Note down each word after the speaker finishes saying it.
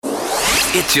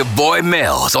It's your boy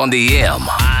Mel's on the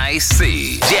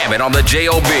MIC. Jamming on the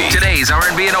JOB. Today's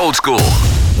R&B and old school.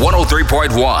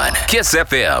 103.1 Kiss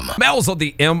FM. Mel's on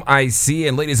the MIC.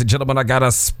 And ladies and gentlemen, I got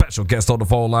a special guest on the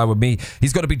phone line with me.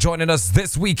 He's going to be joining us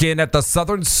this weekend at the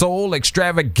Southern Soul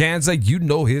Extravaganza. You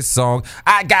know his song,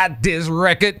 I Got This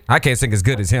Record. I can't sing as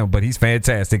good as him, but he's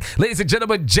fantastic. Ladies and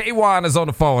gentlemen, J1 is on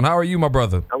the phone. How are you, my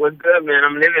brother? I was good, man.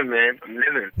 I'm living, man. I'm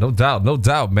living. No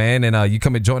doubt, man. And you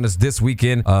come and join us this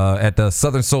weekend at the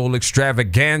Southern Soul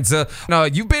Extravaganza.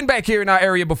 You've been back here in our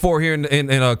area before here in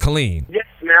Killeen. Yes,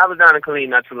 man. I was down in Killeen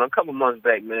not too long, a couple months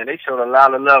back, man. They showed a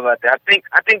lot of love out there. I think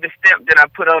the step that I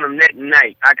put on them that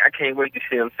night, I can't wait to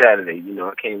see them Saturday. You know,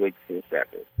 I can't wait to see them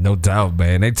Saturday. No doubt,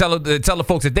 man. They tell the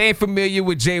folks if they ain't familiar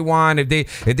with J1,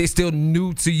 if they still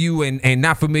new to you and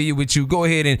not familiar with you, go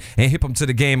ahead and hip them to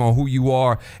the game on who you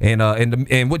are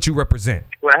and what you represent.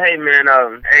 Well, hey, man,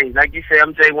 like you say,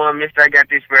 I'm J1, Mr. I Got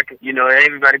This Record. You know,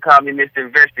 everybody call me Mr.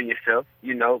 Invest in Yourself.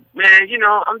 You know, man, you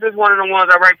know, I'm just one of the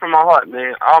ones I write from my heart,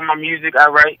 man. All my music I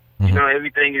write. Mm-hmm. You know,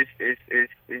 everything is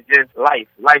just life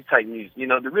type music. You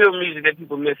know, the real music that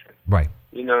people missing. Right.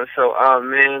 You know, so,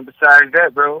 man, besides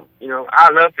that, bro, you know,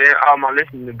 I love for all my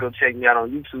listeners to go check me out on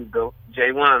YouTube, though.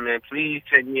 J1, man, please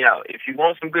check me out. If you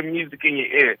want some good music in your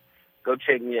ear, go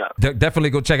check me out. Definitely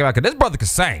go check him out, because this brother can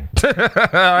sing. All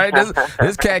right,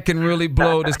 this cat can really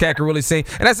blow. This cat can really sing,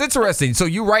 and that's interesting. So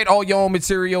you write all your own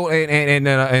material, and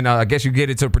I guess you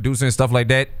get into producing and stuff like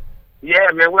that.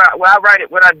 Yeah, man. When I write it,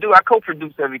 what I do, I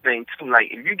co-produce everything too. Like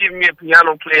if you give me a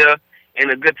piano player and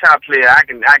a guitar player, I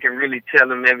can really tell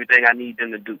them everything I need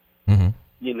them to do. Mm-hmm.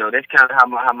 You know, that's kind of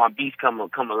how my beats come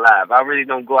alive. I really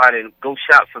don't go out and go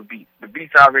shout for beats. The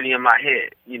beats are already in my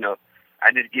head. You know.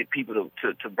 I just get people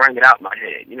to bring it out my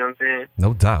head. You know what I'm saying?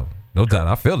 No doubt.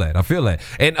 I feel that.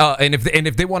 And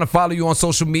if they want to follow you on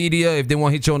social media, if they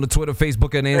want to hit you on the Twitter,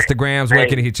 Facebook, and the Instagrams, where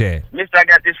can they hit you at? Mr. I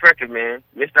Got This Record, man.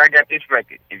 Mr. I Got This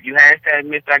Record. If you hashtag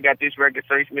Mr. I Got This Record,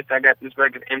 search Mr. I Got This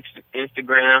Record,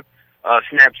 Instagram,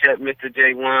 Snapchat, Mr.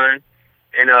 J1,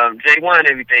 and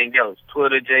J1 everything else.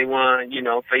 Twitter J1, you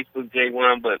know, Facebook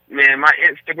J1. But man, my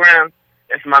Instagram,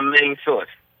 that's my main source.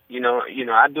 You know,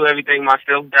 I do everything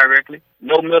myself directly.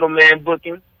 No middleman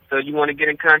booking. So you want to get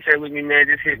in contact with me, man,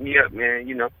 just hit me up, man.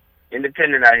 You know,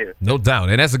 independent out here. No doubt.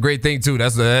 And that's a great thing, too.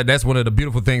 That's one of the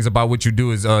beautiful things about what you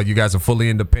do is you guys are fully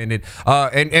independent.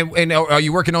 And are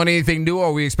you working on anything new? Or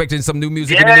are we expecting some new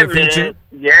music in the near future?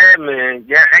 Yeah, man.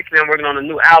 Yeah, actually, I'm working on a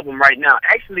new album right now.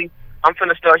 Actually, I'm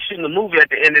finna start shooting a movie at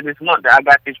the end of this month. I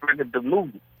Got This Record, the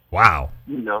movie. Wow.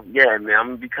 You know, yeah, man. I'm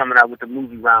going to be coming out with the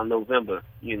movie around November,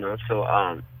 you know. So,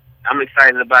 I'm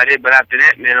excited about it, but after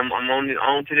that, man, I'm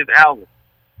on to this album.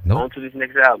 Nope. On to this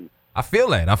next album. I feel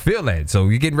that. So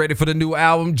you're getting ready for the new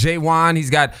album, J1. He's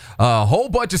got a whole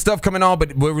bunch of stuff coming on,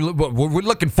 but what we're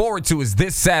looking forward to is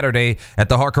this Saturday at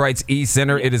the Harker Heights East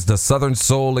Center. It is the Southern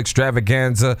Soul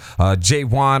Extravaganza.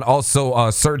 J1,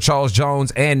 also Sir Charles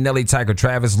Jones and Nelly Tiger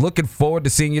Travis. Looking forward to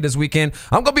seeing you this weekend.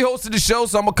 I'm going to be hosting the show,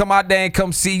 so I'm going to come out there and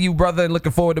come see you, brother, and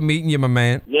looking forward to meeting you, my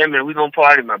man. Yeah, man, we're going to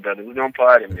party, my brother. We're going to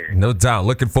party, man. No doubt.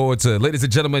 Looking forward to it. Ladies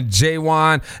and gentlemen,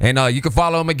 J1, and you can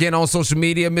follow him again on social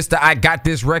media, Mr. I Got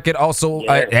This Record. Also,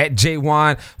 at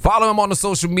J1. Follow him on the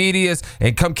social medias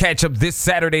and come catch up this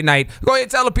Saturday night. Go ahead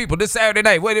and tell the people this Saturday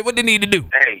night what they need to do.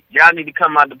 Hey, y'all need to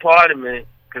come out to party, man,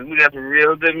 because we got some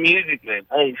real good music, man.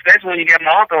 Hey, especially when you got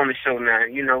my uncle on the show now.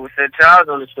 You know, with Sir Charles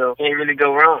on the show, can't really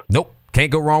go wrong. Nope. Can't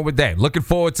go wrong with that. Looking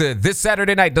forward to this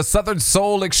Saturday night, the Southern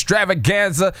Soul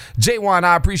Extravaganza. J1,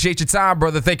 I appreciate your time,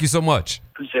 brother. Thank you so much.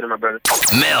 Appreciate it, my brother.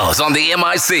 Mel's on the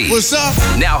MIC. What's up?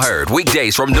 Now heard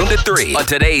weekdays from noon to 3 on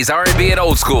today's R&B and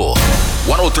old school.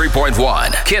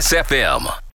 103.1 Kiss FM.